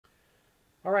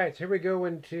All right, so here we go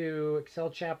into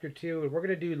Excel Chapter 2, and we're going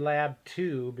to do Lab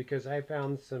 2 because I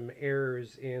found some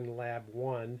errors in Lab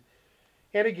 1.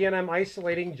 And again, I'm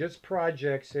isolating just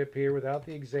projects up here without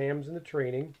the exams and the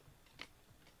training.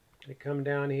 I come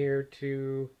down here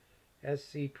to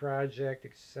SC Project,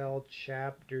 Excel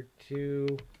Chapter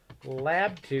 2,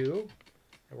 Lab 2,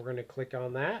 and we're going to click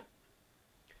on that.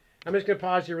 I'm just going to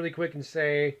pause here really quick and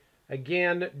say,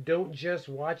 again, don't just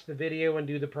watch the video and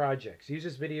do the projects. Use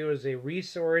this video as a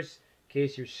resource in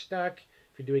case you're stuck,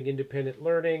 if you're doing independent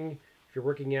learning, if you're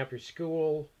working after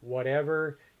school,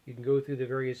 whatever. You can go through the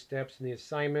various steps in the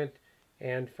assignment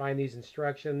and find these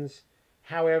instructions.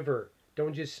 However,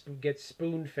 don't just get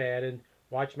spoon-fed and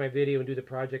watch my video and do the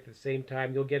project at the same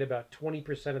time. You'll get about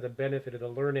 20% of the benefit of the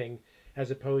learning as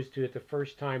opposed to at the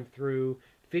first time through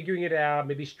figuring it out,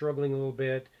 maybe struggling a little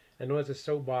bit. I know it's a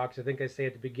soapbox. I think I say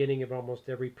at the beginning of almost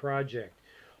every project.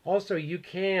 Also, you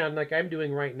can, like I'm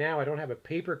doing right now, I don't have a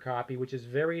paper copy, which is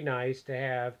very nice to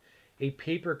have a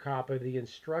paper copy of the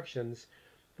instructions.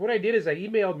 What I did is I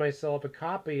emailed myself a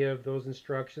copy of those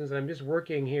instructions, and I'm just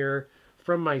working here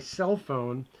from my cell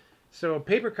phone. So a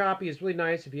paper copy is really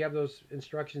nice if you have those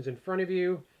instructions in front of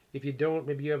you. If you don't,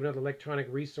 maybe you have another electronic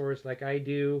resource like I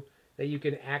do that you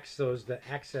can access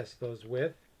those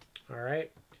with. All right.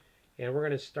 And we're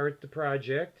going to start the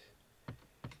project.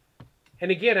 And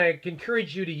again, I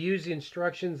encourage you to use the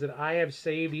instructions that I have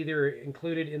saved, either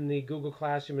included in the Google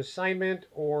Classroom assignment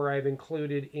or I've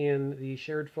included in the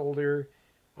shared folder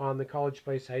on the College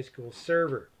Place High School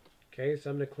server. Okay, so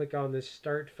I'm going to click on this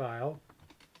start file,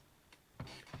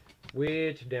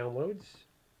 which downloads,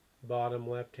 bottom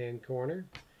left-hand corner.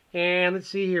 And let's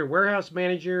see here, Warehouse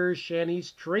Manager,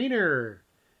 Shanice Trainer.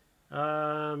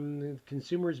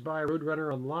 Consumers buy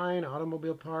Roadrunner online,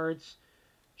 automobile parts.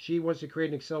 She wants to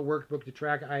create an Excel workbook to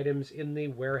track items in the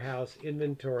warehouse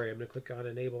inventory. I'm going to click on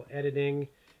Enable Editing.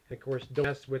 And of course, don't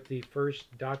mess with the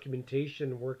first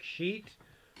documentation worksheet.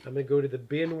 I'm going to go to the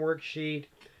bin worksheet.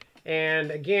 And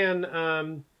again,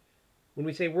 when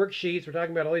we say worksheets, we're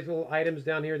talking about all these little items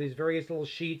down here, these various little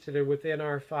sheets that are within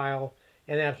our file.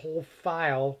 And that whole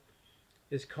file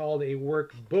is called a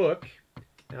workbook.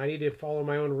 Now I need to follow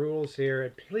my own rules here.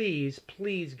 And please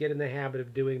get in the habit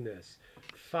of doing this.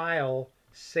 File,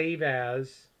 save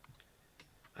as.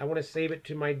 I want to save it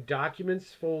to my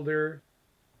Documents folder.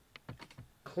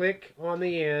 Click on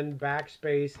the end,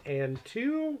 backspace, and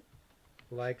 2,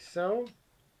 like so.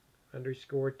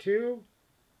 _2.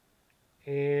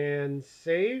 And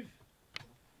save.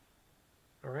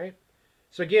 All right.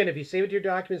 So again, if you save it to your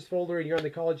Documents folder and you're on the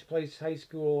College Place High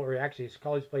School, or actually it's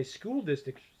College Place School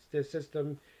District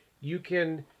system, you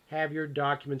can have your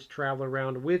documents travel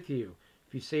around with you.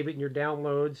 If you save it in your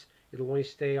downloads, it'll only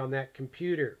stay on that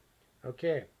computer.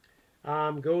 Okay,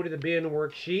 go to the bin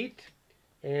worksheet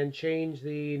and change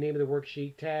the name of the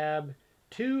worksheet tab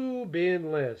to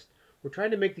bin list. We're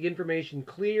trying to make the information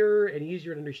clearer and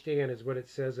easier to understand is what it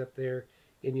says up there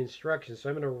in the instructions. So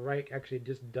I'm going to actually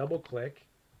just double click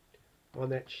on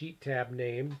that sheet tab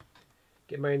name,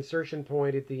 get my insertion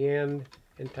point at the end,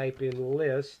 and type in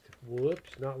list.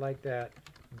 Whoops, not like that.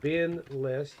 Bin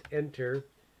list, enter.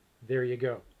 There you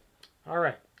go. All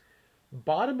right.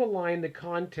 Bottom align the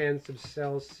contents of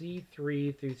cells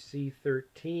C3 through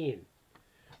C13.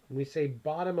 When we say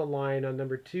bottom align on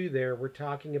number 2 there, we're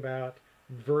talking about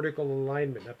vertical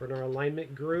alignment. Up in our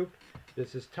alignment group,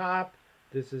 this is top,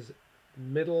 this is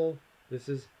middle, this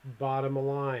is bottom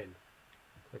align.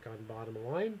 Click on bottom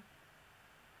align.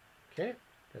 Okay,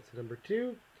 that's number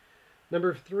 2.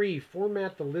 Number 3,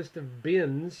 format the list of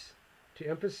bins to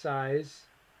emphasize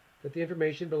that the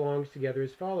information belongs together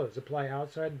as follows. Apply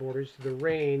outside borders to the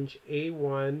range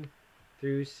A1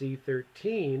 through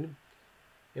C13.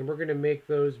 And we're going to make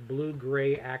those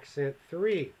blue-gray accent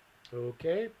 3.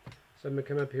 Okay, so I'm going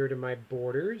to come up here to my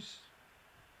borders.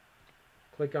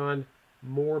 Click on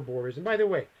more borders. And by the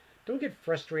way, don't get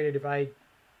frustrated if I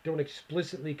don't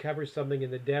explicitly cover something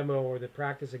in the demo or the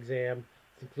practice exam.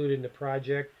 It's included in the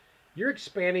project. You're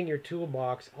expanding your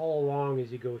toolbox all along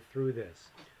as you go through this.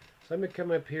 So I'm going to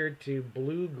come up here to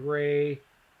blue-gray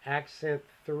accent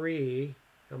 3.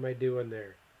 How am I doing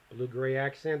there? Blue-gray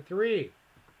accent 3.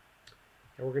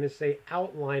 And we're going to say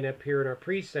outline up here in our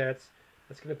presets.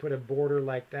 That's going to put a border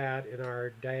like that in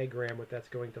our diagram, what that's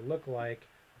going to look like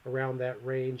around that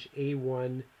range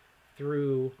A1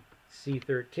 through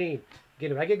C13.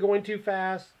 Again, if I get going too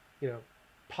fast,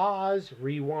 pause,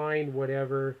 rewind,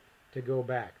 whatever, to go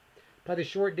back. Apply the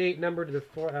short date number to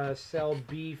the cell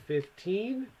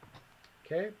B15.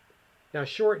 Okay. Now,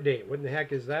 short date, what in the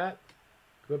heck is that?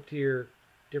 Go up to your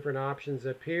different options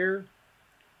up here.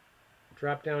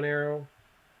 Drop down arrow.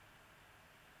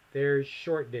 There's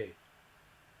short date.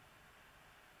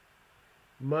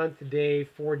 Month, day,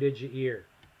 4-digit year.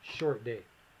 Short date.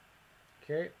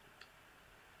 Okay.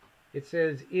 It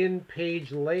says in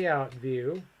page layout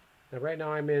view. Now right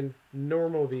now I'm in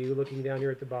normal view, looking down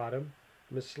here at the bottom.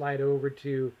 I'm going to slide over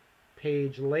to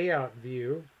page layout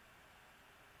view.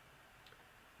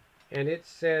 And it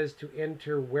says to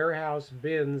enter warehouse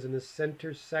bins in the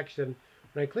center section.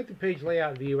 When I click the page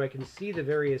layout view, I can see the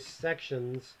various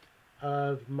sections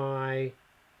of my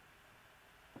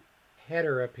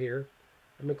header up here.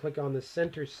 I'm going to click on the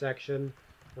center section.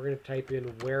 We're going to type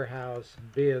in warehouse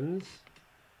bins.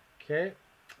 Okay.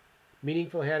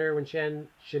 Meaningful header when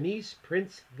Shanice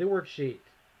prints the worksheet.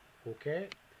 Okay.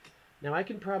 Now I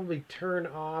can probably turn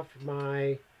off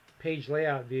my page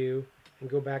layout view and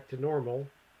go back to normal.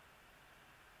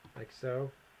 Like so.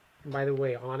 And by the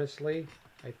way, honestly,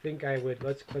 I think I would,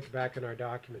 let's click back in our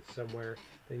document somewhere,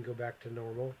 then go back to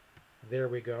normal. There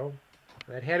we go.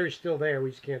 That header's still there,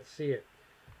 we just can't see it.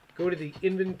 Go to the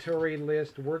inventory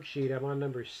list worksheet. I'm on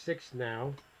number 6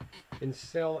 now. In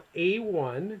cell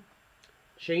A1,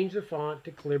 change the font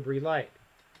to Calibri Light.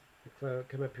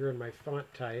 Come up here in my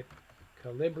font type.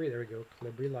 Calibri, there we go,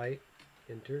 Calibri Light.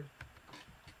 Enter.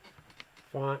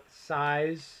 Font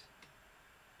size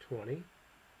 20.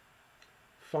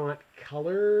 Font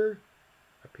color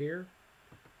up here.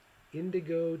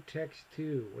 Indigo text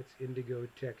 2. What's indigo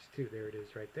text 2? There it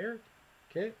is right there.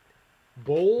 Okay.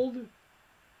 Bold.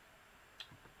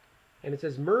 And it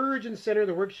says merge and center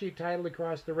the worksheet title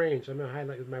across the range. So I'm going to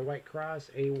highlight with my white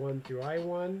cross A1 through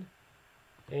I1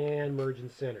 and merge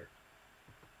and center.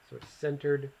 So it's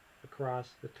centered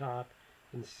across the top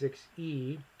in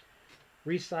 6E.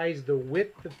 Resize the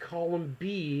width of column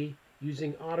B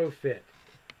using AutoFit.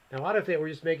 Now AutoFit, we're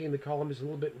just making the column just a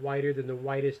little bit wider than the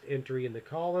widest entry in the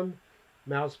column.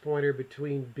 Mouse pointer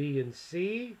between B and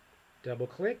C. Double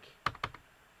click,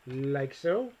 like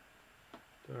so.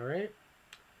 All right.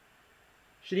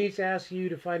 Shanice asks you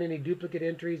to find any duplicate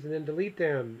entries and then delete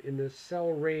them in the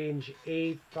cell range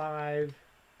A5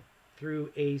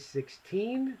 through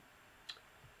A16.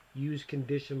 Use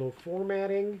conditional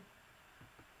formatting.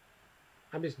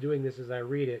 I'm just doing this as I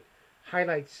read it.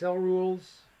 Highlight cell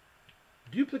rules.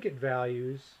 Duplicate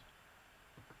values.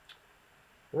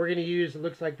 We're going to use, it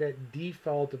looks like that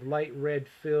default of light red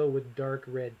fill with dark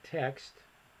red text.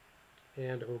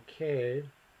 And OK.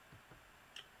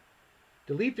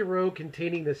 Delete the row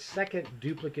containing the second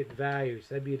duplicate value. So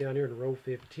that'd be down here in row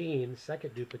 15,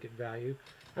 second duplicate value.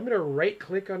 I'm going to right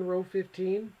click on row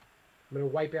 15. I'm going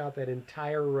to wipe out that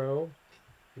entire row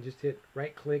and just hit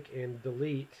right click and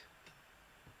delete.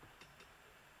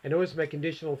 And notice my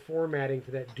conditional formatting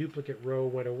for that duplicate row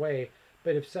went away.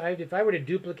 But if I were to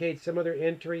duplicate some other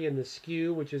entry in the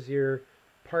SKU, which is your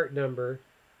part number,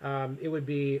 it would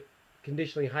be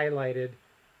conditionally highlighted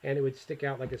and it would stick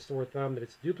out like a sore thumb that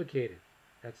it's duplicated.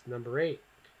 That's number 8.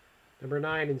 Number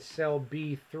 9, in cell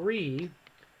B3,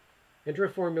 enter a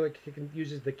formula that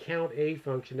uses the count A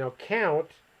function. Now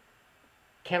count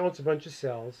counts a bunch of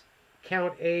cells.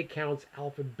 Count A counts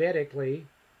alphabetically.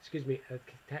 Excuse me,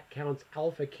 counts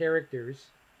alpha characters,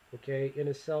 okay, in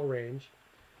a cell range.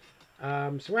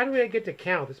 So how do we get to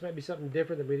count? This might be something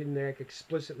different that we didn't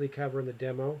explicitly cover in the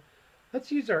demo.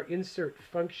 Let's use our insert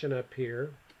function up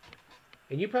here.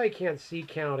 And you probably can't see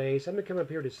count A, so I'm going to come up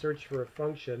here to search for a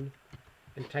function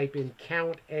and type in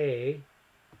count A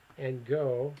and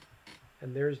go.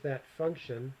 And there's that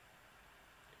function.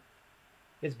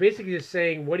 It's basically just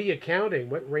saying, what are you counting?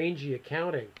 What range are you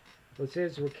counting? Well, it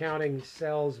says we're counting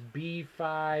cells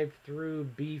B5 through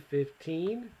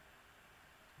B15.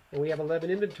 And we have 11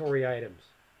 inventory items.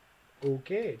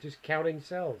 Okay, just counting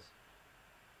cells.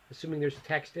 Assuming there's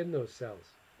text in those cells.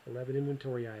 11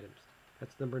 inventory items.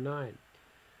 That's number 9.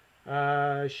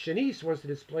 Shanice wants to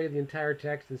display the entire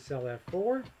text in cell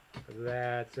F4.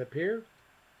 That's up here.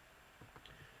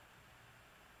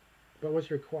 But what's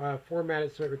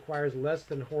formatted so it requires less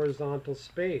than horizontal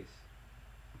space.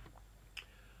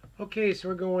 Okay, so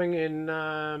we're going in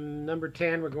number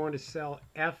 10. We're going to cell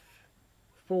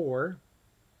F4.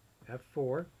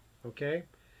 F4. Okay. And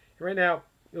right now,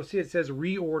 you'll see it says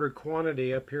reorder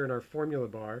quantity up here in our formula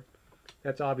bar.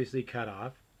 That's obviously cut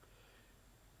off.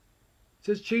 It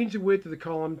says change the width of the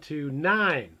column to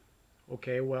 9.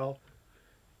 Okay, well,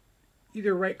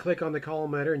 either right click on the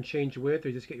column header and change width,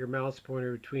 or just get your mouse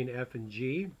pointer between F and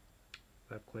G.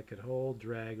 Left click and hold,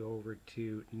 drag over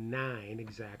to 9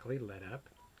 exactly, let up.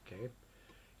 Okay.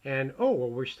 And oh, well,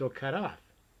 we're still cut off.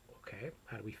 Okay,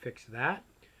 how do we fix that?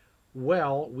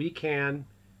 Well, we can,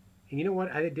 and you know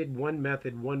what? I did one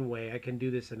method one way. I can do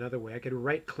this another way. I could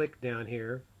right click down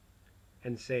here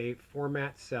and say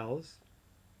format cells.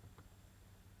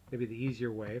 maybe the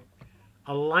easier way.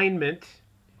 Alignment.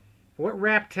 What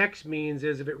wrap text means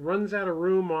is if it runs out of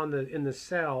room in the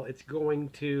cell, it's going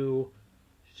to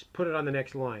just put it on the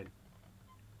next line.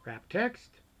 Wrap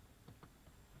text.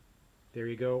 There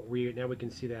you go. Now we can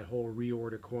see that whole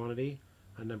reorder quantity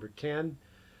on number 10.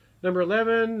 Number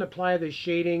 11, apply the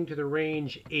shading to the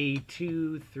range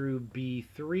A2 through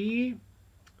B3.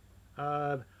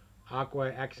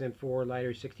 Aqua accent 4,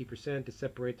 lighter 60% to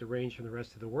separate the range from the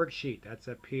rest of the worksheet. That's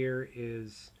up here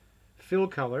is fill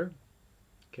color.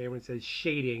 Okay, when it says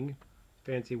shading,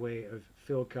 fancy way of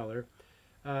fill color.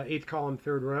 8th column,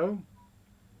 3rd row.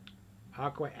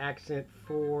 Aqua accent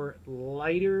 4,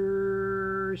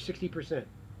 lighter 60%.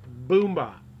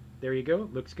 Boomba. There you go.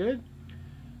 Looks good.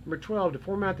 Number 12, to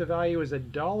format the value as a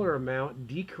dollar amount,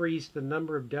 decrease the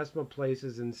number of decimal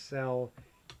places in cell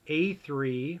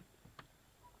A3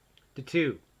 to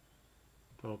 2.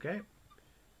 Okay.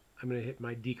 I'm going to hit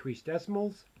my decrease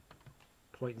decimals,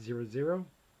 0.00.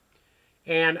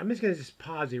 And I'm just going to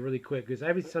pause here really quick because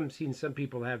I've seen some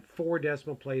people have 4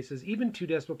 decimal places, even 2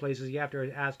 decimal places. You have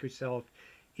to ask yourself,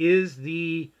 is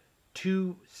the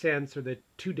 2 cents or the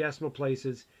 2 decimal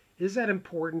places, is that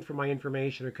important for my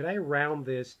information? Or could I round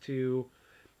this to,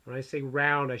 when I say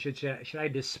round, should I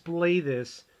display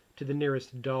this to the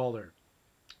nearest dollar?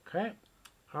 Okay.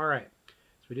 All right.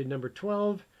 So we did number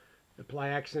 12. Apply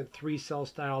accent 3 cell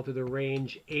style to the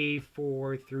range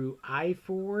A4 through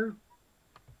I4.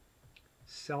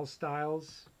 Cell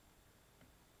styles,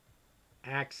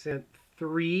 accent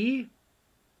 3,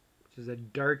 which is a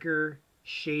darker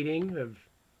shading of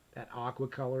that aqua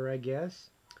color, I guess.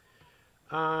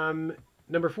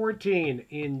 Number 14,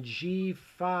 in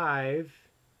G5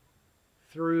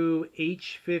 through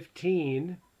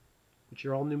H15, which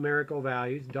are all numerical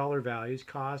values, dollar values,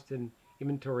 cost and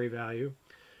inventory value.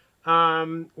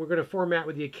 We're going to format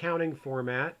with the accounting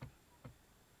format.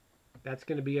 That's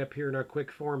going to be up here in our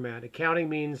quick format. Accounting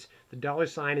means the dollar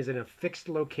sign is in a fixed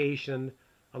location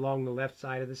along the left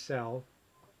side of the cell.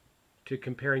 To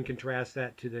compare and contrast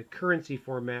that to the currency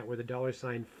format where the dollar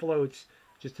sign floats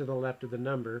just to the left of the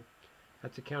number.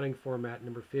 That's accounting format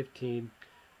number 15.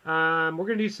 We're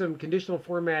going to do some conditional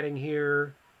formatting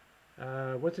here.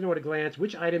 Want to know at a glance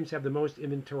which items have the most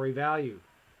inventory value.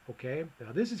 Okay,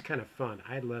 now this is kind of fun.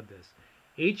 I love this.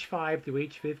 H5 through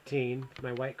H15,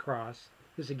 my white cross.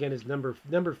 This again is number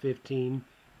 15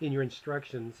 in your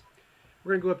instructions.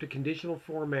 We're going to go up to conditional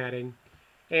formatting.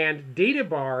 And data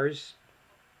bars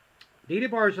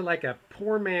are like a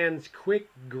poor man's quick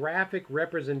graphic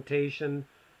representation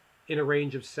in a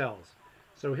range of cells.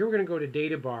 So here we're going to go to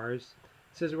data bars.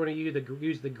 It says we're going to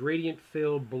use the gradient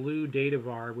fill blue data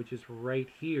bar, which is right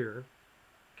here.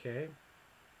 Okay.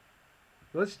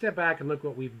 Let's step back and look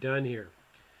what we've done here.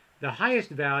 The highest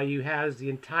value has the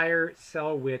entire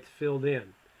cell width filled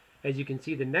in. As you can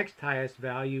see, the next highest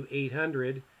value,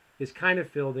 800, is kind of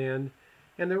filled in,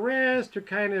 and the rest are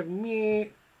kind of meh,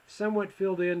 somewhat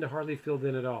filled in to hardly filled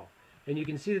in at all. And you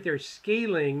can see that they're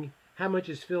scaling how much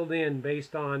is filled in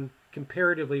based on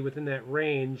comparatively within that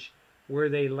range where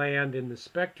they land in the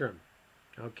spectrum.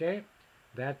 Okay,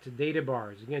 that's data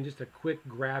bars. Again, just a quick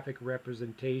graphic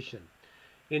representation.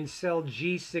 In cell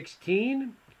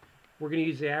G16, we're going to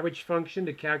use the average function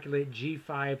to calculate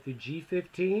G5 through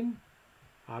G15.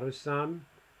 Auto sum.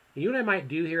 And you know what I might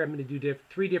do here? I'm going to do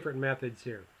 3 different methods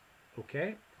here.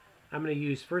 Okay? I'm going to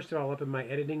use, first of all, up in my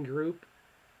editing group,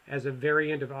 as a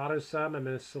variant of auto sum, I'm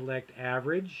going to select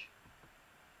average.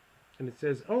 And it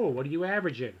says, oh, what are you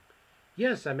averaging?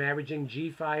 Yes, I'm averaging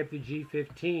G5 through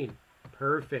G15.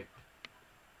 Perfect.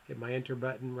 Hit my enter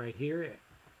button right here.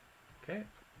 Okay.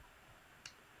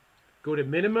 Go to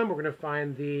minimum. We're going to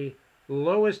find the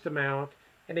lowest amount.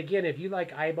 And again, if you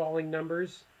like eyeballing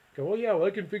numbers, go, oh yeah, well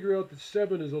I can figure out that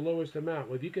 7 is the lowest amount.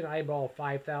 Well, if you can eyeball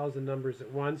 5,000 numbers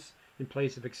at once in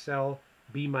place of Excel,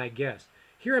 be my guest.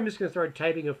 Here I'm just going to start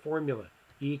typing a formula.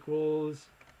 Equals,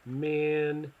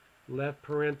 min, left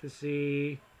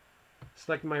parenthesis,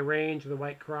 select my range with a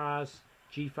white cross,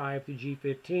 G5 through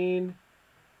G15. And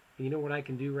you know what I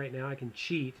can do right now? I can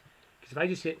cheat. Because if I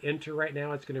just hit enter right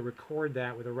now, it's going to record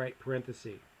that with a right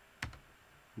parenthesis.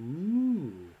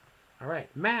 Ooh. All right,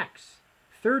 max.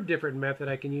 Third different method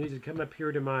I can use is come up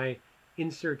here to my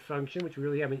insert function, which we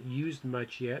really haven't used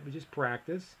much yet, but just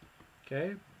practice.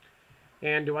 Okay.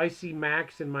 And do I see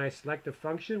max in my selective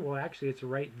function? Well, actually, it's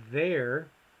right there.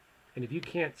 And if you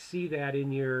can't see that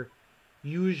in your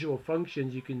usual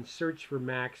functions, you can search for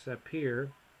max up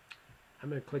here. I'm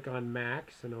going to click on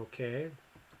max and OK.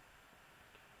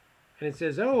 And it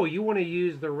says, oh, you want to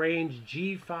use the range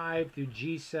G5 through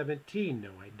G17.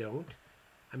 No, I don't.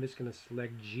 I'm just going to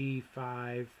select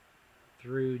G5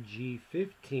 through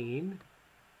G15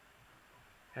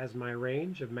 as my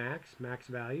range of max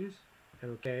values.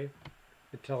 And okay,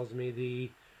 it tells me the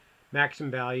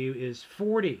maximum value is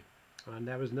 40. And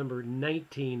that was number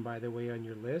 19, by the way, on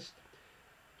your list.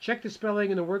 Check the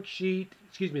spelling in the worksheet,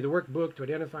 the workbook to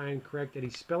identify and correct any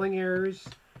spelling errors.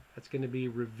 That's going to be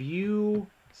review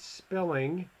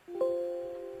spelling.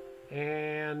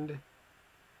 And,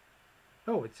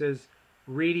 oh, it says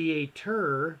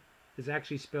radiator is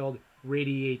actually spelled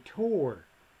radiator,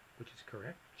 which is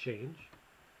correct. Change.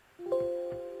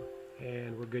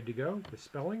 And we're good to go with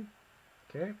spelling.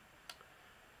 Okay.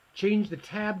 Change the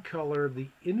tab color of the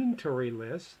inventory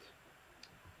list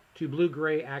to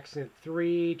blue-gray accent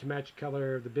 3 to match the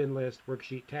color of the bin list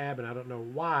worksheet tab. And I don't know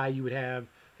why you would have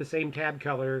the same tab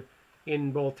color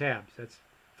in both tabs. That's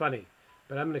funny.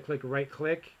 But I'm going to click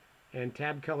right-click and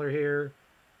tab color here.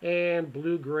 And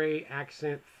blue-gray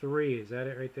accent 3. Is that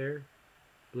it right there?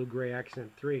 Blue-gray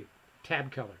accent 3. Tab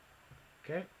color.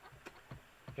 Okay.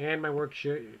 And my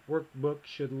workbook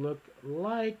should look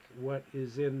like what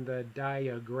is in the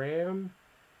diagram.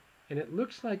 And it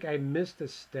looks like I missed a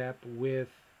step with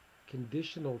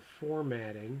conditional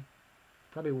formatting.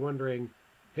 Probably wondering,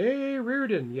 hey,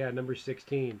 Reardon. Yeah, number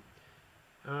 16.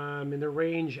 In the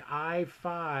range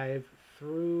I5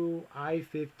 through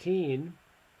I15,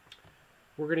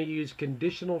 we're going to use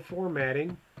conditional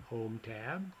formatting, Home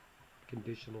tab,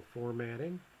 conditional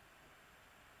formatting.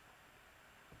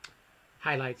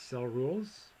 Highlight cell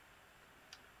rules.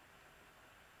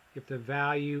 If the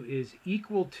value is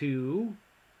equal to,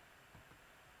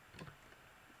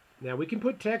 now we can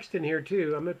put text in here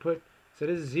too. I'm going to put, instead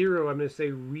of 0, I'm going to say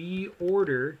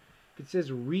reorder. If it says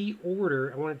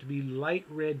reorder, I want it to be light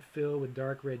red fill with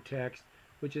dark red text,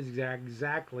 which is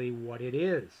exactly what it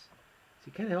is. So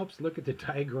it kind of helps look at the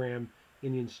diagram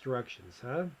in the instructions,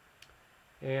 huh?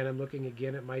 And I'm looking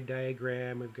again at my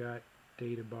diagram. We've got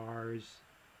data bars.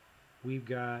 We've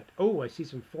got, oh, I see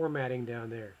some formatting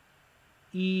down there.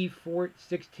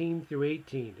 E16 through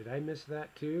 18. Did I miss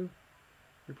that too?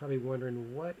 You're probably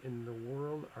wondering, what in the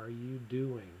world are you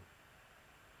doing?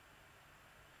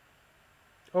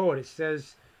 Oh, and it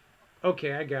says,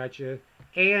 okay, I got you.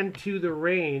 And to the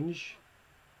range,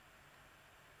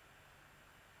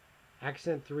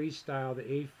 accent 3 style, the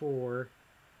A4,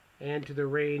 and to the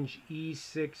range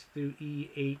E6 through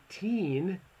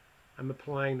E18, I'm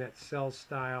applying that cell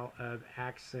style of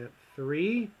accent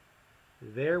 3.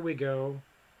 There we go.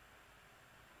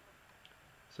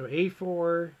 So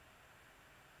A4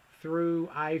 through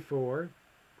I4,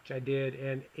 which I did,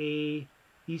 and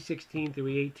E16 through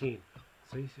E18.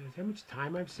 So he says, how much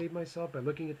time I've saved myself by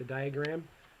looking at the diagram?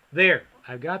 There,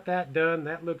 I've got that done.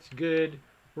 That looks good.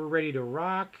 We're ready to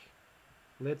rock.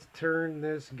 Let's turn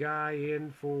this guy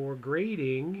in for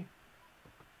grading.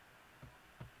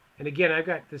 And again, I've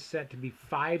got this set to be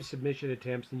 5 submission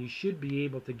attempts, and you should be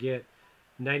able to get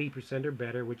 90% or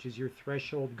better, which is your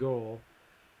threshold goal.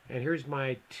 And here's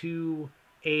my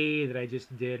 2A that I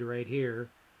just did right here.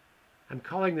 I'm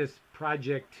calling this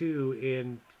Project 2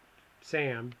 in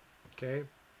SAM. Okay,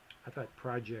 I thought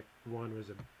Project 1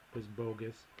 was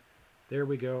bogus. There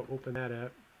we go. Open that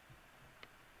up.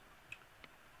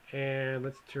 And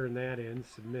let's turn that in.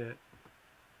 Submit.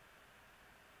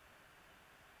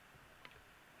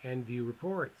 And view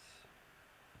reports.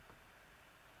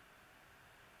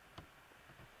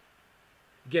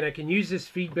 Again, I can use this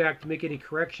feedback to make any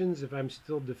corrections if I'm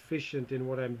still deficient in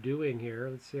what I'm doing here.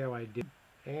 Let's see how I did.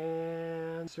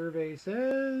 And survey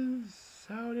says,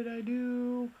 how did I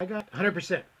do? I got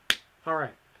 100%. All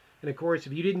right. And of course,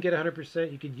 if you didn't get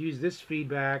 100%, you could use this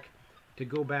feedback to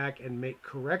go back and make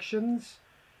corrections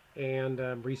and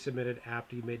resubmit it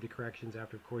after you made the corrections,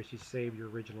 after, of course, you saved your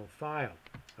original file.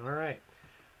 All right.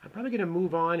 I'm probably going to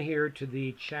move on here to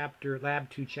the Lab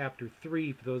 2, Chapter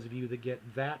 3, for those of you that get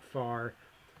that far,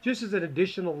 just as an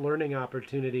additional learning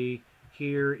opportunity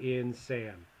here in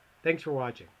SAM. Thanks for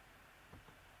watching.